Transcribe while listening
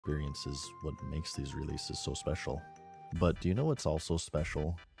Experience is what makes these releases so special. But do you know what's also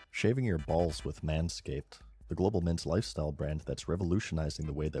special? Shaving your balls with Manscaped, the global men's lifestyle brand that's revolutionizing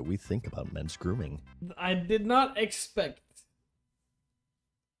the way that we think about men's grooming. I did not expect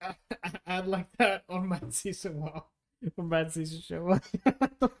I'd like that on my season WoW. On my season show. What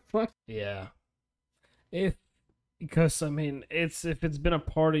the fuck? Yeah. Because I mean, if it's been a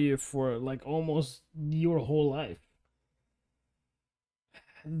part of you for like almost your whole life,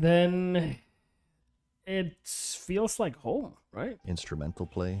 then it feels like home, right? Instrumental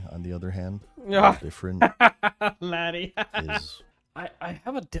play, on the other hand, Yeah. different Laddie. is... I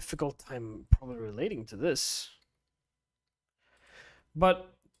have a difficult time probably relating to this.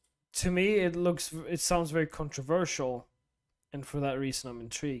 But to me it sounds very controversial, and for that reason I'm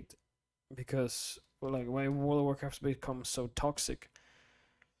intrigued. Because like why World of Warcraft's become so toxic.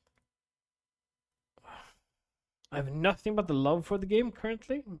 I have nothing but the love for the game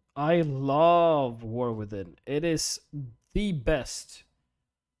currently. I love War Within. It is the best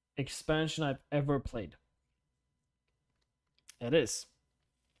expansion I've ever played. It is.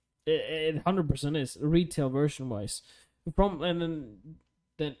 It 100% is, retail version wise.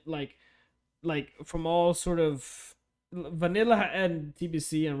 Then like from all sort of vanilla and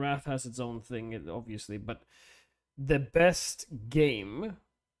TBC and Wrath has its own thing, obviously, but the best game,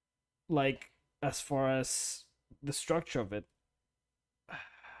 like as far as the structure of it,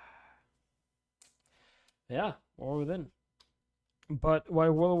 yeah, War Within. But why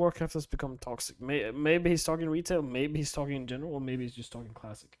World of Warcraft has become toxic? Maybe he's talking retail, maybe he's talking in general, or maybe he's just talking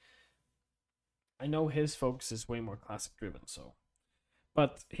classic. I know his focus is way more classic driven, so.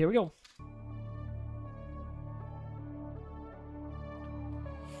 But here we go.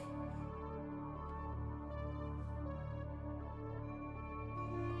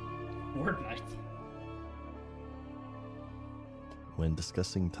 Word night. When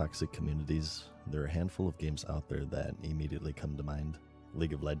discussing toxic communities, there are a handful of games out there that immediately come to mind.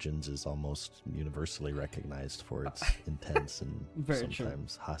 League of Legends is almost universally recognized for its intense and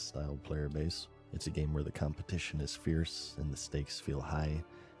sometimes hostile player base. It's a game where the competition is fierce and the stakes feel high,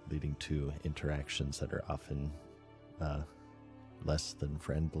 leading to interactions that are often less than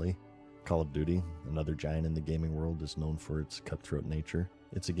friendly. Call of Duty, another giant in the gaming world, is known for its cutthroat nature.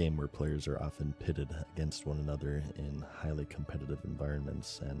 It's a game where players are often pitted against one another in highly competitive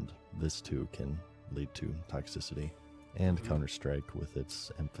environments, and this too can lead to toxicity. And Counter-Strike, with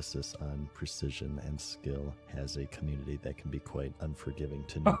its emphasis on precision and skill, has a community that can be quite unforgiving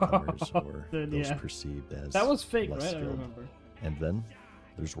to newcomers or those perceived as that was fake, less right? skilled. I remember. And then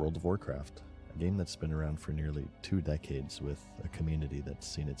there's World of Warcraft, a game that's been around for nearly 2 decades with a community that's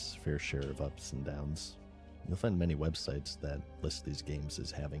seen its fair share of ups and downs. You'll find many websites that list these games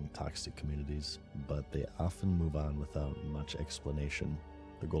as having toxic communities, but they often move on without much explanation.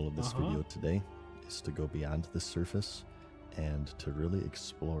 The goal of this video today is to go beyond the surface and to really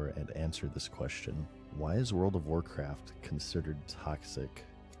explore and answer this question. Why is World of Warcraft considered toxic?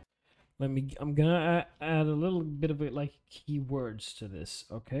 I'm gonna add a little bit of it, like keywords to this.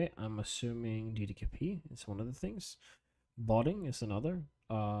 Okay, I'm assuming GDKP is one of the things. Botting is another.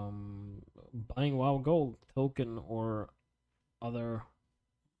 Buying WoW Gold token or other,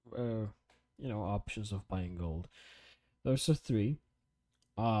 options of buying gold. Those are 3.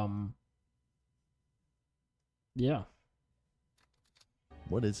 Yeah.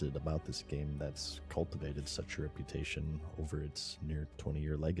 What is it about this game that's cultivated such a reputation over its near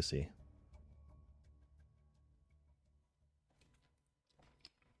 20-year legacy?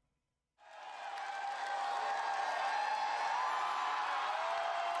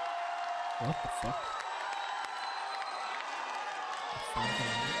 What the fuck?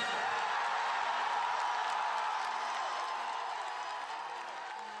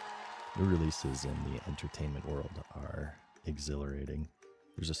 New releases in the entertainment world are exhilarating.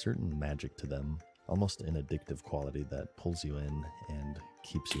 There's a certain magic to them, almost an addictive quality that pulls you in and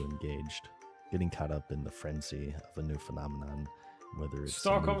keeps you engaged. Getting caught up in the frenzy of a new phenomenon, whether it's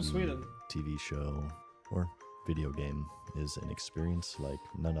Stockholm, a movie, Sweden, TV show, or video game, is an experience like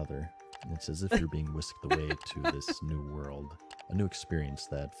none other. It's as if you're being whisked away to this new world, a new experience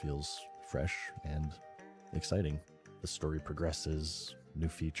that feels fresh and exciting. The story progresses, new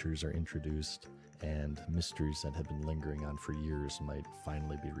features are introduced, and mysteries that have been lingering on for years might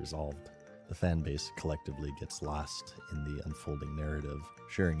finally be resolved. The fan base collectively gets lost in the unfolding narrative,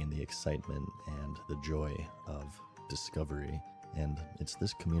 sharing in the excitement and the joy of discovery. And it's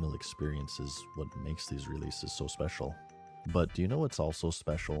this communal experience is what makes these releases so special. But do you know what's also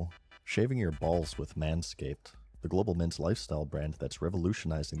special? Shaving your balls with Manscaped, the global men's lifestyle brand that's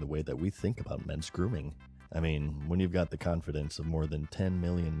revolutionizing the way that we think about men's grooming. I mean, when you've got the confidence of more than 10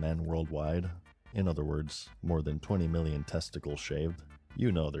 million men worldwide, in other words, more than 20 million testicles shaved,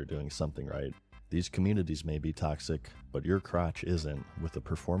 you know they're doing something right. These communities may be toxic, but your crotch isn't, with the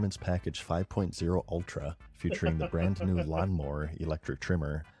Performance Package 5.0 Ultra featuring the brand new Lawnmower electric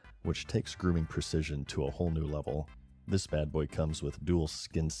trimmer, which takes grooming precision to a whole new level. This bad boy comes with dual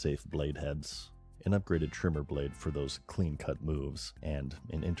skin-safe blade heads, an upgraded trimmer blade for those clean-cut moves, and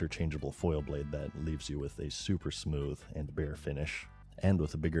an interchangeable foil blade that leaves you with a super smooth and bare finish. And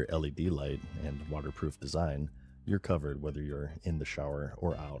with a bigger LED light and waterproof design, you're covered whether you're in the shower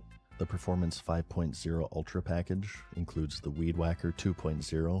or out. The Performance 5.0 Ultra package includes the Weed Whacker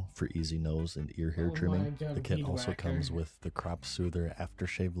 2.0 for easy nose and ear hair trimming. God, The kit Weed also Whacker. comes with the Crop Soother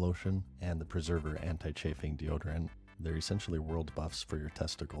aftershave lotion and the Preserver anti-chafing deodorant. They're essentially world buffs for your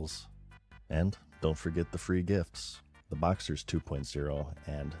testicles. And don't forget the free gifts. The Boxers 2.0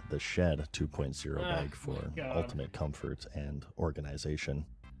 and the Shed 2.0 bag for God. ultimate comfort and organization.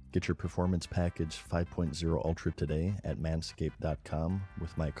 Get your Performance Package 5.0 Ultra today at manscaped.com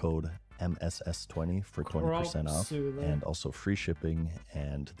with my code MSS20 for 20% off, Soother. and also free shipping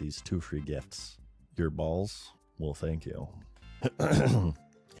and these 2 free gifts. Your balls will thank you.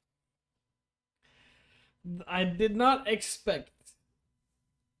 I did not expect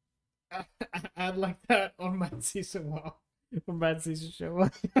I'd like that on my season WoW. On my season show.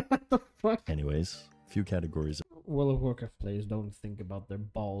 What the fuck? Anyways, few categories World of Warcraft players don't think about their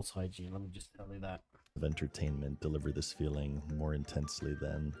balls hygiene, let me just tell you that. of entertainment deliver this feeling more intensely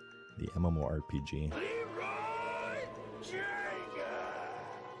than the MMORPG.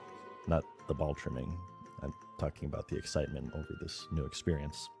 Not the ball trimming. I'm talking about the excitement over this new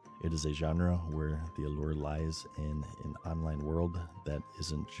experience. It is a genre where the allure lies in an online world that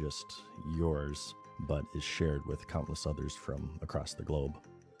isn't just yours, but is shared with countless others from across the globe.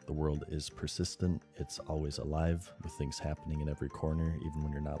 The world is persistent, it's always alive, with things happening in every corner, even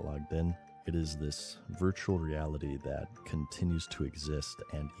when you're not logged in. It is this virtual reality that continues to exist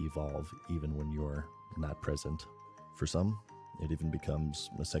and evolve even when you're not present. For some, it even becomes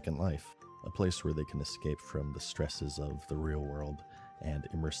a second life, a place where they can escape from the stresses of the real world and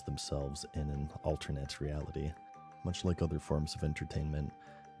immerse themselves in an alternate reality. Much like other forms of entertainment,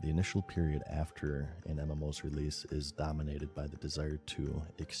 the initial period after an MMO's release is dominated by the desire to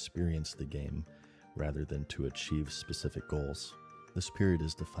experience the game rather than to achieve specific goals. This period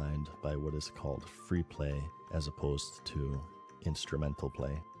is defined by what is called free play as opposed to instrumental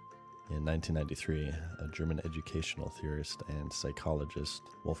play. In 1993, a German educational theorist and psychologist,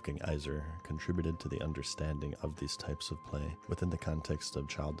 Wolfgang Iser, contributed to the understanding of these types of play within the context of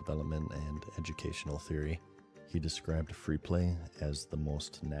child development and educational theory. He described free play as the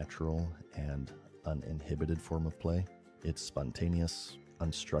most natural and uninhibited form of play. It's spontaneous,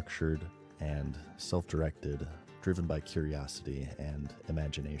 unstructured, and self-directed, driven by curiosity and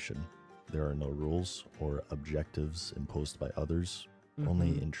imagination. There are no rules or objectives imposed by others.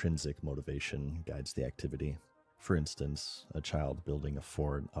 Only intrinsic motivation guides the activity. For instance, a child building a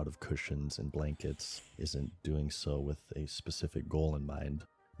fort out of cushions and blankets isn't doing so with a specific goal in mind.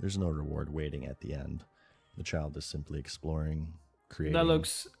 There's no reward waiting at the end. The child is simply exploring, creating, That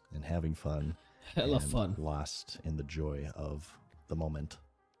looks and having fun, hella and fun. lost in the joy of the moment.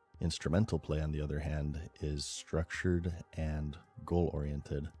 Instrumental play, on the other hand, is structured and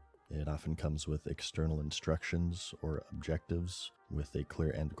goal-oriented. It often comes with external instructions or objectives with a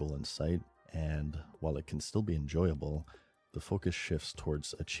clear end goal in sight, and while it can still be enjoyable, the focus shifts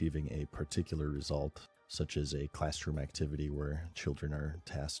towards achieving a particular result, such as a classroom activity where children are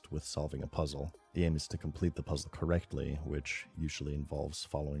tasked with solving a puzzle. The aim is to complete the puzzle correctly, which usually involves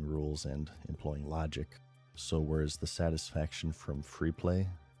following rules and employing logic. So whereas the satisfaction from free play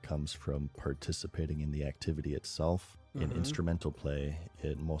comes from participating in the activity itself, in instrumental play,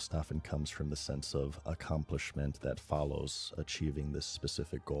 it most often comes from the sense of accomplishment that follows achieving this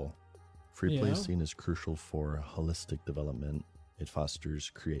specific goal. Free play is seen as crucial for holistic development. It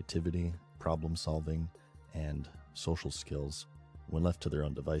fosters creativity, problem solving, and social skills. When left to their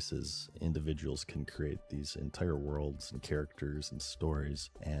own devices, individuals can create these entire worlds and characters and stories,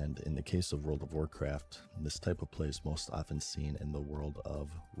 and in the case of World of Warcraft, this type of play is most often seen in the world of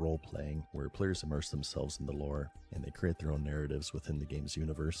role-playing, where players immerse themselves in the lore, and they create their own narratives within the game's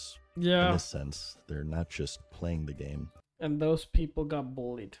universe. In Yeah. this sense, they're not just playing the game, And those people got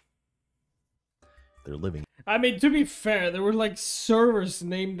bullied. they're living I mean, to be fair, there were like servers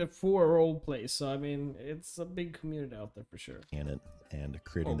named for roleplay, so I mean, it's a big community out there for sure. in it and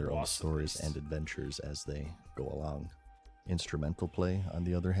creating Or their own was at stories least. and adventures as they go along. Instrumental play, on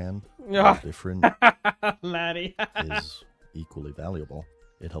the other hand, Yeah. while different, Laddie. is equally valuable.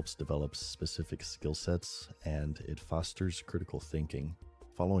 It helps develop specific skill sets, and it fosters critical thinking.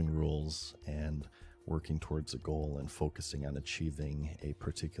 Following rules and working towards a goal and focusing on achieving a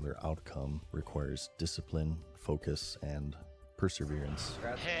particular outcome requires discipline, focus, and perseverance.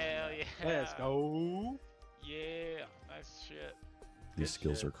 Hell yeah. Let's go. Yeah, nice shit. These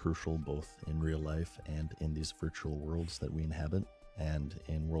skills are crucial both in real life and in these virtual worlds that we inhabit. And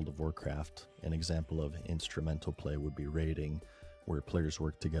in World of Warcraft, an example of instrumental play would be raiding, where players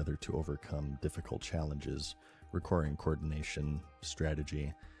work together to overcome difficult challenges, requiring coordination,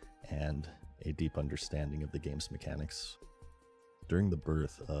 strategy, and a deep understanding of the game's mechanics. During the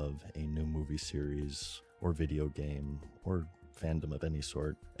birth of a new movie series, or video game, or fandom of any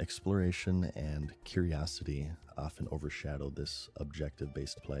sort, exploration and curiosity often overshadow this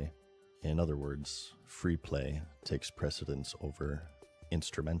objective-based play. In other words, free play takes precedence over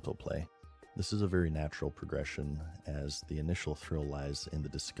instrumental play. This is a very natural progression, as the initial thrill lies in the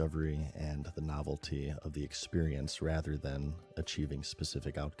discovery and the novelty of the experience rather than achieving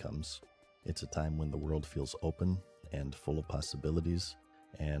specific outcomes. It's a time when the world feels open and full of possibilities,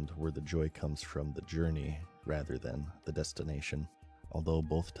 and where the joy comes from the journey rather than the destination. Although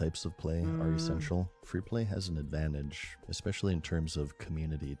both types of play are essential, free play has an advantage, especially in terms of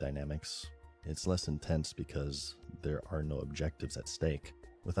community dynamics. It's less intense because there are no objectives at stake.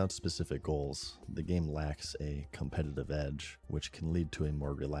 Without specific goals, the game lacks a competitive edge, which can lead to a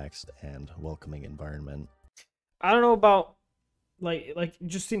more relaxed and welcoming environment. I don't know about like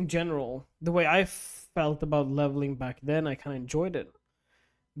just in general, the way I felt about leveling back then, I kind of enjoyed it.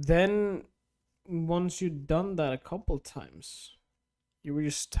 Then once you've done that a couple times, you were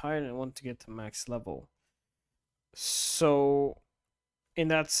just tired and want to get to max level. So in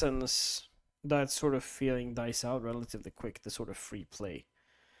that sense, that sort of feeling dies out relatively quick, the sort of free play.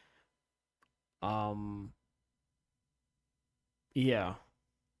 Yeah,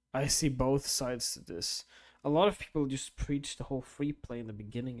 I see both sides to this. A lot of people just preach the whole free play in the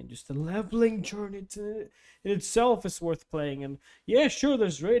beginning, and just the leveling journey in itself is worth playing. And yeah, sure,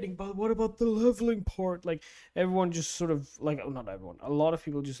 there's raiding, but what about the leveling part? Like, everyone just sort of, like, oh, not everyone, a lot of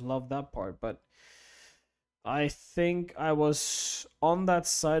people just love that part. But I think I was on that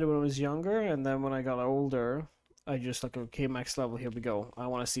side when I was younger, and then when I got older, I just like, okay, max level, here we go. I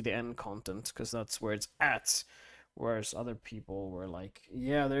want to see the end content, because that's where it's at. Whereas other people were like,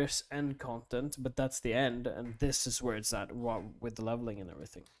 yeah, there's end content, but that's the end, and this is where it's at with the leveling and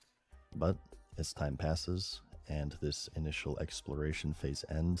everything. But as time passes, and this initial exploration phase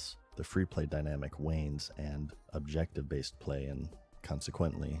ends, the free play dynamic wanes, and objective-based play and,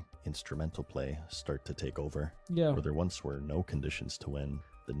 consequently, instrumental play start to take over. Yeah. Where there once were no conditions to win,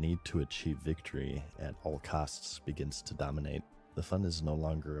 the need to achieve victory at all costs begins to dominate. The fun is no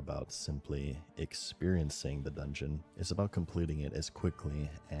longer about simply experiencing the dungeon, it's about completing it as quickly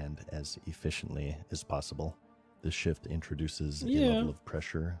and as efficiently as possible. This shift introduces a level of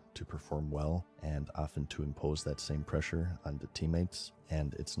pressure to perform well, and often to impose that same pressure onto teammates,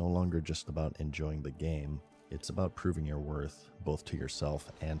 and it's no longer just about enjoying the game, it's about proving your worth, both to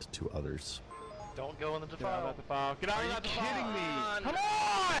yourself and to others. Don't go in the Get out of defile. the file. Get out Are of you the kidding me? Come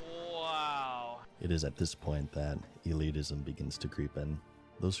on! Wow. It is at this point that elitism begins to creep in.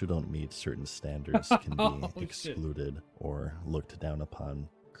 Those who don't meet certain standards can be excluded or looked down upon,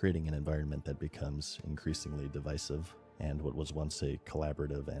 creating an environment that becomes increasingly divisive, and what was once a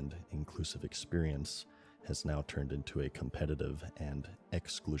collaborative and inclusive experience has now turned into a competitive and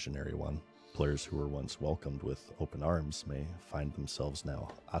exclusionary one. Players who were once welcomed with open arms may find themselves now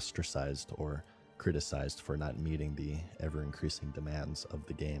ostracized or criticized for not meeting the ever-increasing demands of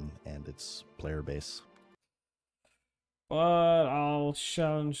the game and its player base. But I'll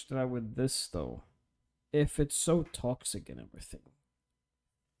challenge that with this, though. If it's so toxic and everything,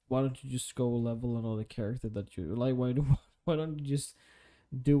 why don't you just go level another character that you like? Why don't you just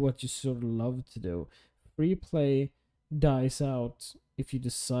do what you sort of love to do? Free play dies out if you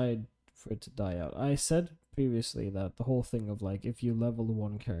decide for it to die out. I said previously that the whole thing of like, if you level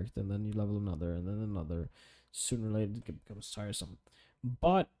one character and then you level another and then another, sooner or later it becomes tiresome.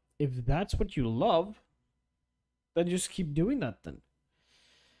 But if that's what you love, then just keep doing that then.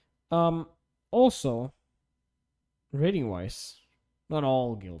 Also, rating wise, not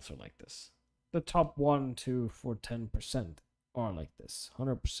all guilds are like this. The top 1, 2, 4, 10% are like this,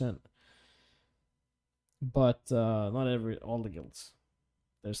 100%. But not all the guilds.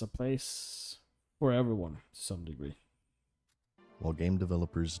 There's a place for everyone to some degree. While game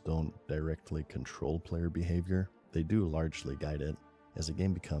developers don't directly control player behavior, they do largely guide it. As a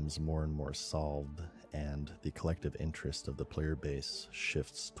game becomes more and more solved and the collective interest of the player base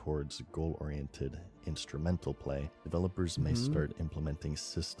shifts towards goal-oriented instrumental play, developers may start implementing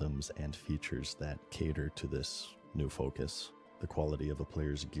systems and features that cater to this new focus. The quality of a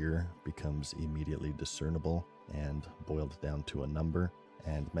player's gear becomes immediately discernible and boiled down to a number,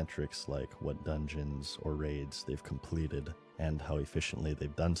 and metrics like what dungeons or raids they've completed and how efficiently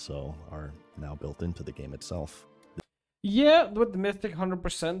they've done so are now built into the game itself. Yeah, with the Mythic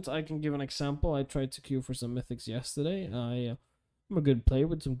 100%, I can give an example. I tried to queue for some Mythics yesterday. I'm a good player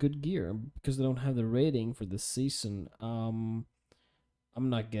with some good gear. Because I don't have the rating for this season, I'm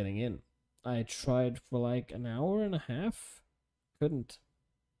not getting in. I tried for like an hour and a half.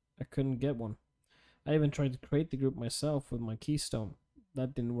 I couldn't get one. I even tried to create the group myself with my keystone.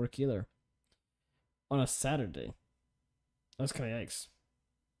 That didn't work either. On a Saturday. That's kind of yikes.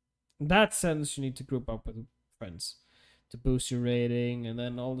 In that sense, you need to group up with friends to boost your rating, and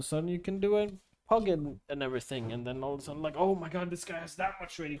then all of a sudden you can do a pug and everything, and then all of a sudden like, oh my god, this guy has that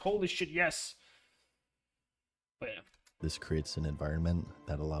much rating. Holy shit, yes. But yeah. This creates an environment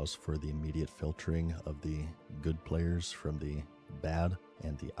that allows for the immediate filtering of the good players from the bad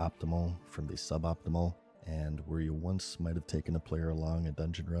and the optimal from the suboptimal, and where you once might have taken a player along a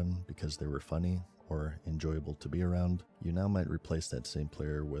dungeon run because they were funny or enjoyable to be around, you now might replace that same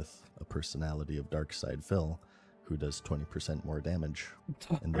player with a personality of Dark Side Phil, who does 20% more damage.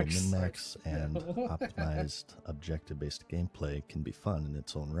 And though min-max and optimized objective-based gameplay can be fun in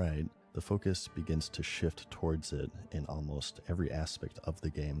its own right, the focus begins to shift towards it in almost every aspect of the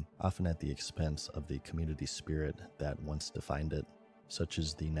game, often at the expense of the community spirit that once defined it. Such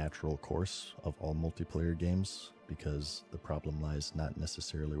is the natural course of all multiplayer games, because the problem lies not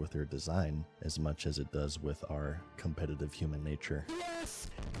necessarily with their design as much as it does with our competitive human nature. Yes!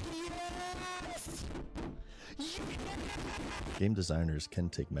 Yes! Game designers can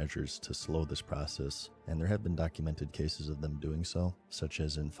take measures to slow this process, and there have been documented cases of them doing so, such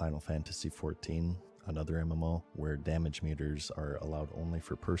as in Final Fantasy XIV, another MMO, where damage meters are allowed only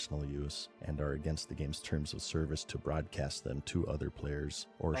for personal use and are against the game's terms of service to broadcast them to other players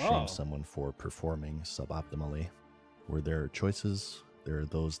or shame someone for performing suboptimally. Where there are choices, there are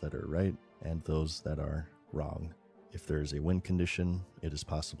those that are right and those that are wrong. If there is a win condition, it is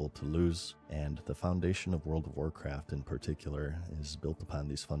possible to lose, and the foundation of World of Warcraft in particular is built upon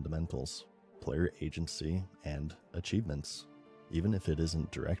these fundamentals: player agency and achievements. Even if it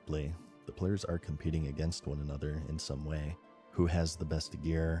isn't directly, the players are competing against one another in some way. Who has the best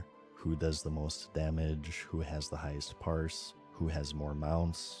gear? Who does the most damage? Who has the highest parse? Who has more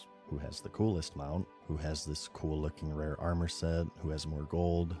mounts? Who has the coolest mount? Who has this cool looking rare armor set? Who has more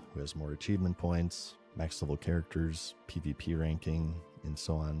gold? Who has more achievement points? Max level characters, PvP ranking, and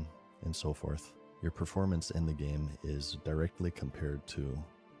so on and so forth. Your performance in the game is directly compared to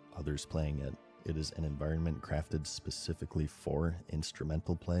others playing it. It is an environment crafted specifically for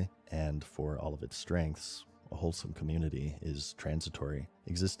instrumental play, and for all of its strengths, a wholesome community is transitory,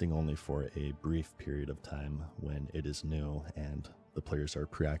 existing only for a brief period of time when it is new and the players are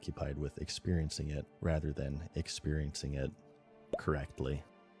preoccupied with experiencing it rather than experiencing it correctly.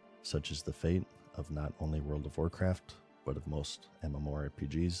 Such is the fate of not only World of Warcraft, but of most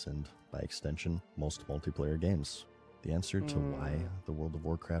MMORPGs and, by extension, most multiplayer games. The answer to why the World of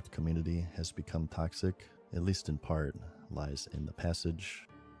Warcraft community has become toxic, at least in part, lies in the passage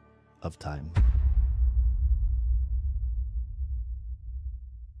of time.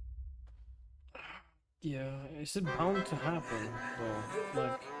 Yeah, is it bound to happen, though?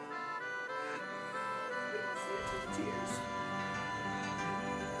 Like...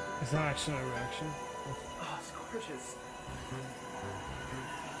 Is that actually a reaction? Oh, it's gorgeous.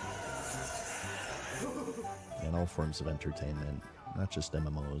 In all forms of entertainment, not just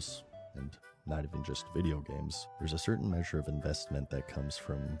MMOs, and not even just video games, there's a certain measure of investment that comes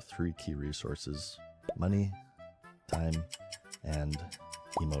from three key resources: money, time, and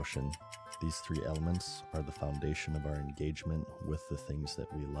emotion. These three elements are the foundation of our engagement with the things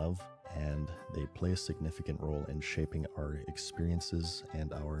that we love, and they play a significant role in shaping our experiences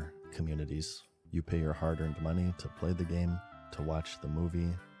and our communities. You pay your hard-earned money to play the game, to watch the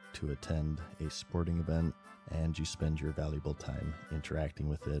movie, to attend a sporting event, and you spend your valuable time interacting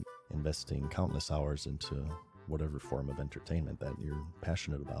with it, investing countless hours into whatever form of entertainment that you're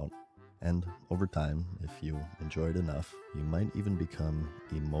passionate about. And over time, if you enjoy it enough, you might even become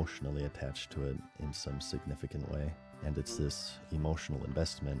emotionally attached to it in some significant way. And it's this emotional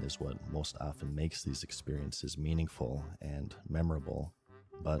investment is what most often makes these experiences meaningful and memorable.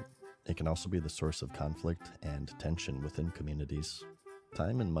 But it can also be the source of conflict and tension within communities.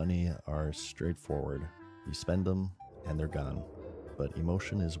 Time and money are straightforward. You spend them and they're gone. But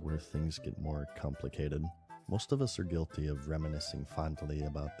emotion is where things get more complicated. Most of us are guilty of reminiscing fondly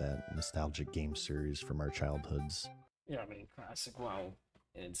about that nostalgic game series from our childhoods, Yeah, I mean, classic WoW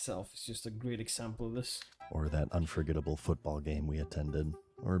in itself is just a great example of this. or that unforgettable football game we attended,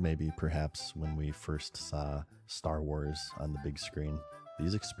 or maybe perhaps when we first saw Star Wars on the big screen.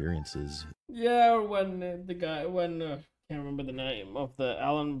 These experiences, Yeah, or when can't remember the name of the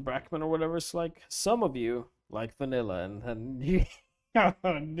Alan Brackman or whatever. It's like some of you like vanilla, and you, oh,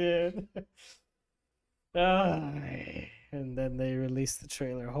 dude. And then they released the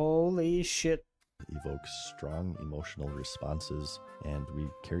trailer. Holy shit! evoke strong emotional responses, and we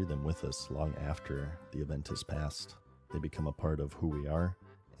carry them with us long after the event has passed. They become a part of who we are,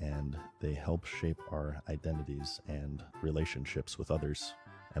 and they help shape our identities and relationships with others.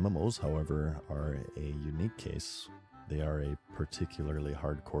 MMOs, however, are a unique case. They are a particularly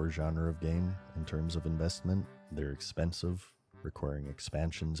hardcore genre of game in terms of investment. They're expensive, requiring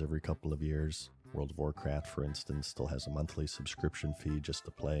expansions every couple of years. World of Warcraft, for instance, still has a monthly subscription fee just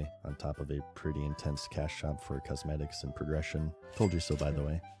to play, on top of a pretty intense cash shop for cosmetics and progression. Told you so, by the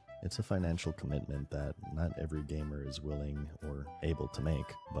way. It's a financial commitment that not every gamer is willing or able to make,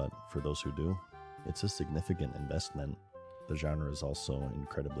 but for those who do, it's a significant investment. The genre is also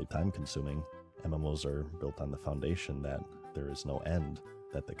incredibly time-consuming. MMOs are built on the foundation that there is no end,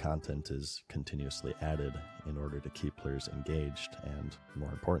 that the content is continuously added in order to keep players engaged and,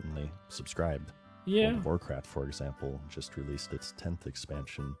 more importantly, subscribed. Yeah. World of Warcraft, for example, just released its 10th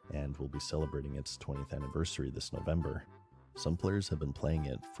expansion and will be celebrating its 20th anniversary this November. Some players have been playing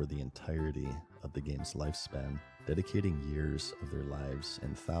it for the entirety of the game's lifespan, dedicating years of their lives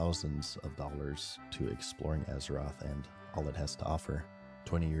and thousands of dollars to exploring Azeroth and all it has to offer.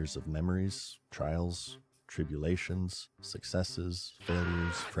 20 years of memories, trials, tribulations, successes,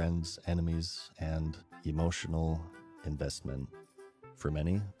 failures, friends, enemies, and emotional investment. For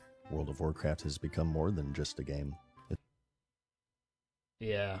many, World of Warcraft has become more than just a game.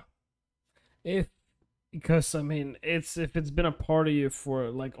 Yeah. Because I mean, if it's been a part of you for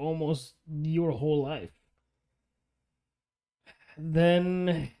like almost your whole life,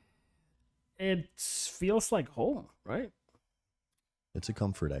 then it feels like home, right? It's a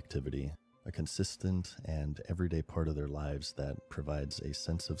comfort activity, a consistent and everyday part of their lives that provides a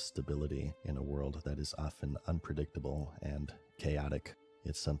sense of stability in a world that is often unpredictable and chaotic.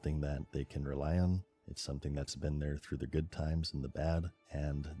 It's something that they can rely on. It's something that's been there through the good times and the bad,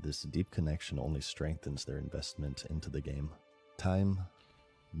 and this deep connection only strengthens their investment into the game. Time,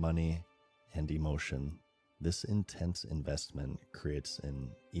 money, and emotion. This intense investment creates an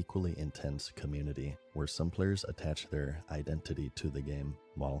equally intense community where some players attach their identity to the game,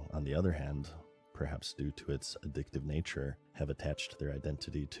 while on the other hand, perhaps due to its addictive nature, have attached their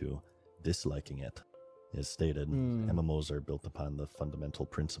identity to disliking it. As stated, MMOs are built upon the fundamental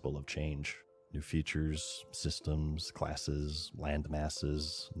principle of change. New features, systems, classes, land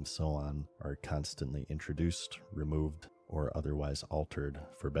masses, and so on are constantly introduced, removed, or otherwise altered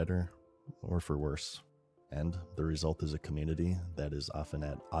for better or for worse. And the result is a community that is often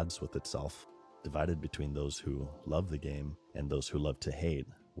at odds with itself, divided between those who love the game and those who love to hate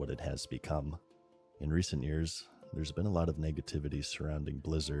what it has become. In recent years, there's been a lot of negativity surrounding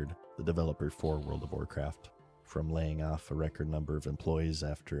Blizzard, the developer for World of Warcraft, from laying off a record number of employees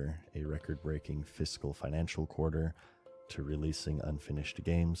after a record-breaking fiscal financial quarter, to releasing unfinished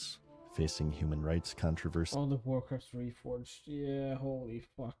games, facing human rights controversies, All the Warcraft Reforged. Yeah, holy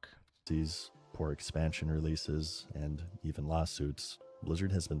fuck. poor expansion releases, and even lawsuits.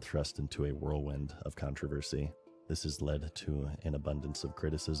 Blizzard has been thrust into a whirlwind of controversy. This has led to an abundance of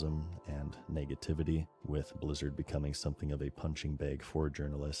criticism and negativity, with Blizzard becoming something of a punching bag for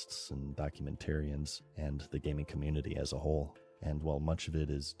journalists and documentarians and the gaming community as a whole. And while much of it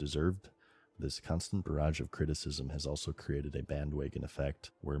is deserved, this constant barrage of criticism has also created a bandwagon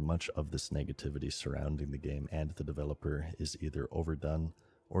effect where much of this negativity surrounding the game and the developer is either overdone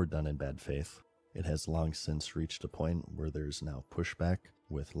or done in bad faith. It has long since reached a point where there's now pushback,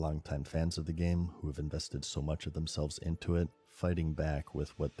 with longtime fans of the game who have invested so much of themselves into it, fighting back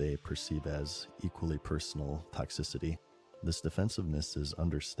with what they perceive as equally personal toxicity. This defensiveness is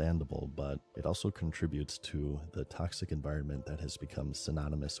understandable, but it also contributes to the toxic environment that has become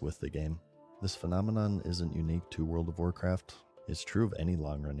synonymous with the game. This phenomenon isn't unique to World of Warcraft. It's true of any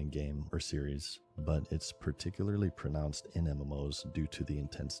long-running game or series, but it's particularly pronounced in MMOs due to the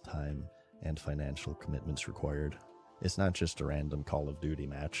intense time and financial commitments required. It's not just a random Call of Duty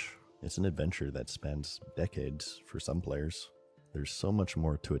match. It's an adventure that spans decades for some players. There's so much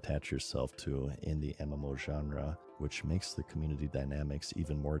more to attach yourself to in the MMO genre, which makes the community dynamics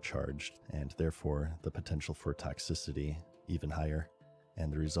even more charged, and therefore the potential for toxicity even higher.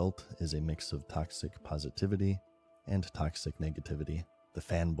 And the result is a mix of toxic positivity and toxic negativity. The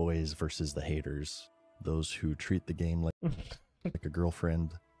fanboys versus the haters. Those who treat the game like a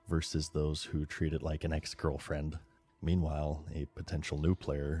girlfriend versus those who treat it like an ex-girlfriend. Meanwhile, a potential new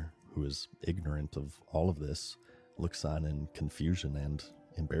player who is ignorant of all of this looks on in confusion and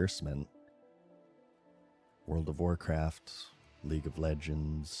embarrassment. World of Warcraft, League of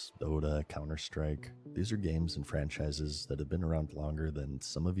Legends, Dota, Counter-Strike. These are games and franchises that have been around longer than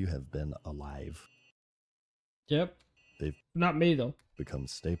some of you have been alive. Yep. They've Not me though. become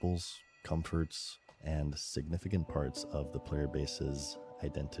staples, comforts, and significant parts of the player base's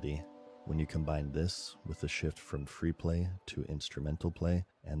identity. When you combine this with the shift from free play to instrumental play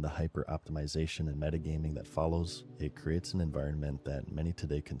and the hyper-optimization and metagaming that follows, it creates an environment that many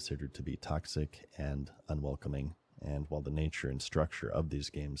today consider to be toxic and unwelcoming. And while the nature and structure of these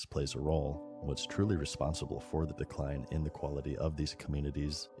games plays a role, what's truly responsible for the decline in the quality of these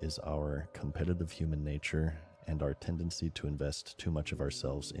communities is our competitive human nature and our tendency to invest too much of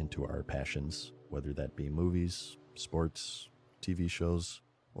ourselves into our passions, whether that be movies, sports, TV shows,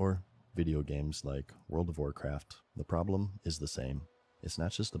 or video games like World of Warcraft. The problem is the same. It's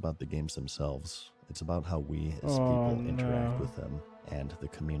not just about the games themselves, it's about how we as people interact with them and the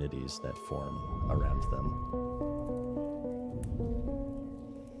communities that form around them.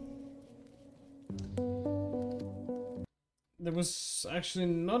 There was actually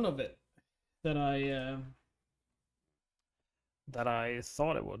none of it that I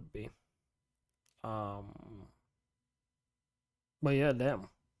thought it would be. But yeah, damn.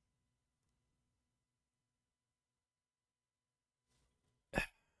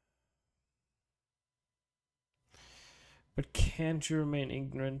 But can't you remain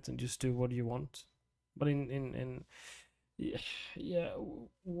ignorant and just do what you want? But in yeah,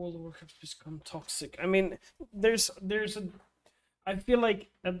 World of Warcraft has become toxic. I mean, there's a, I feel like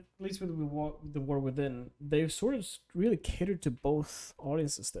at least with the War Within, they've sort of really catered to both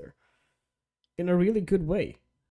audiences there, in a really good way.